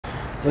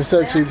What's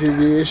up,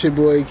 QTV? It's your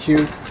boy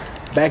Q.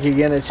 Back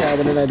again at y'all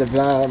with another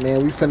vlog,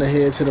 man. We finna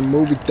head to the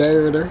movie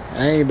theater.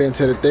 I ain't been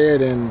to the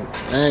theater in,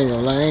 I ain't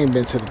gonna lie, I ain't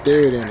been to the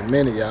theater in a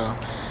minute, y'all.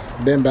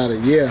 Been about a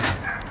year.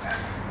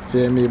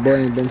 Feel me? Your boy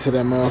ain't been to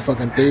that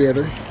motherfucking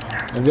theater.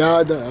 If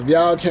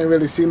y'all can't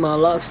really see my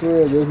locks for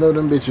real, just know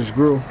them bitches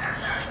grew.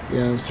 You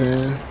know what I'm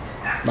saying?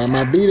 By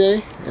my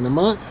B-Day in a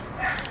month,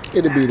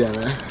 it'll be there,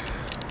 man.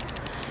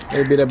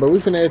 It'll be there. But we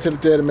finna head to the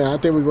theater, man. I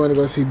think we're going to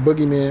go see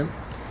Boogeyman.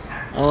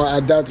 I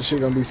doubt the shit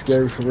gonna be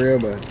scary for real,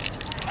 but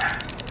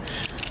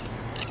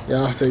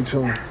y'all stay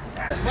tuned.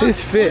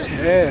 He's fit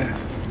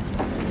ass.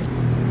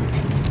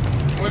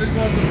 What is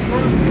going to the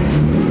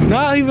front?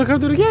 Nah, he even come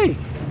through the gate.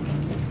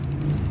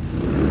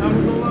 How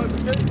we gonna lock the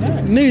gate?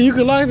 Yeah. Nigga, you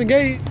can lock the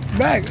gate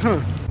back, huh?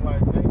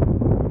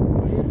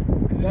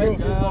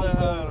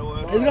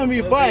 It's gonna be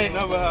a fight.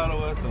 Never had a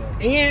West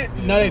Side.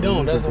 And no, they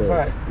don't. That's a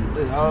fact.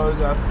 They always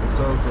got some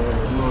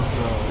so-so North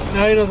Side.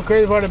 Now you know the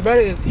crazy part about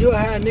it is you'll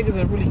have niggas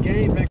that really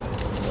game back.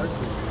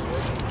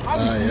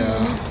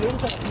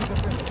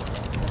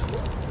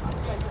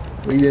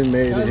 We done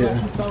made it here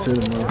to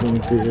the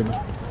motherfucking theater.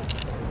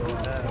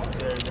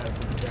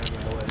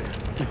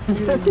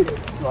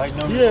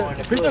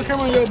 Yeah, put your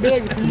camera on your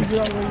bag so you get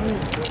out of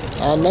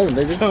I know,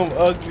 nigga. Some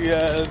ugly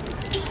ass.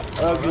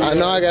 I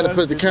know I gotta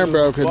put the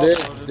camera out because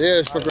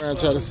they're fuck around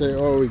trying to say,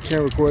 oh, we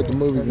can't record the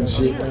movies and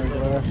shit.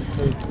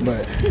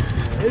 But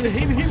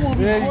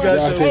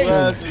y'all say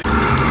something.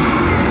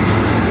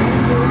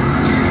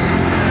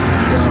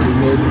 Y'all, we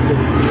made it to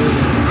the theater.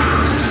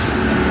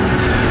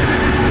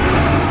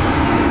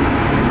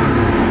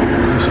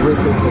 We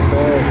switched it to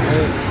fast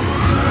X.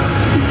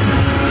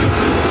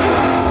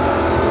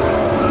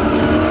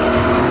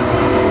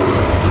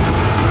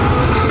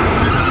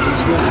 We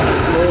switched to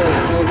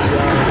fast X,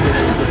 y'all.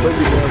 The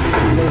Boogeyman to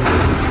see me.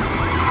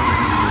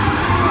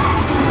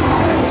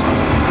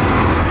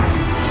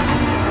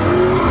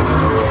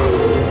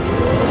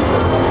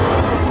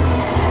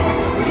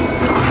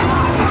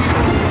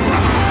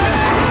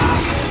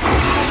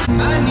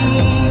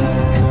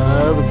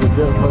 That was a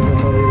good fucking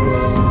movie,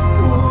 man.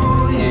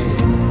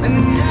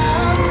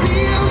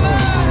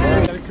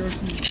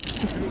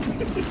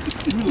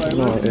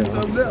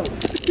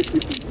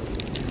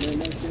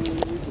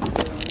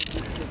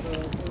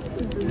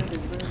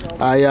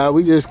 Y'all,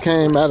 we just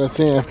came out of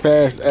seeing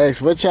Fast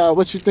X. What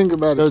you think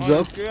about it, Joe?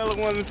 On a scale of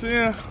 1 to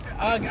 10,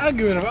 I'll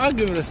give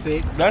it a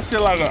 6. that shit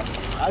like a.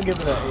 I give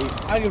it an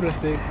 8. I'll give it a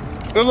 6.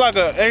 It's like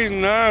a 8,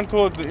 9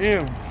 towards the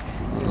end.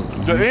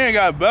 The end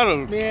got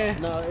better.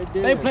 Man, No, it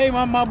did. they played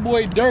my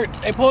boy Dirt.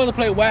 They supposed to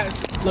play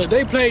Wax. Look,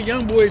 they played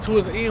Young Boy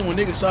towards the end when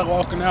niggas started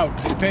walking out.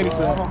 They paid it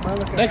for it.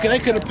 They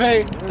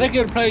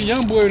could have played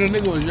Young Boy when the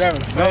nigga was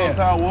driving fast.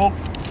 I woke,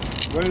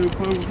 ready to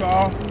play with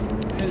y'all.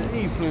 He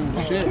ain't playing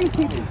with shit.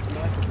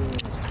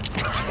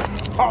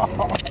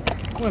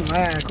 Quit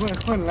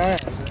lying.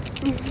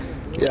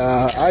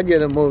 Yeah, I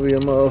get a movie a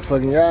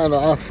motherfucking. Y'all know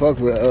I fuck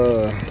with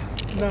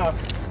Nah.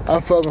 I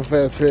fuck with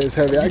Fast Furious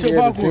heavy. I give it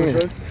a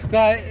 10.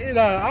 Nah,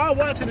 I'll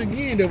watch it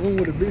again though when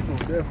with a bitch on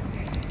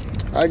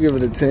definitely. I give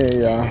it a 10,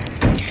 y'all.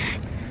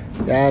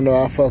 Y'all know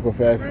I fuck with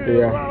Fast and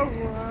Furious.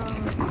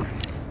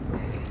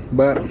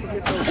 But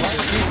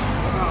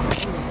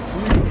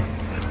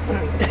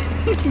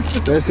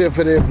that's it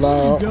for this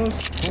vlog.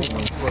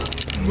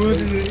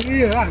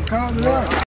 Yeah, I called it out.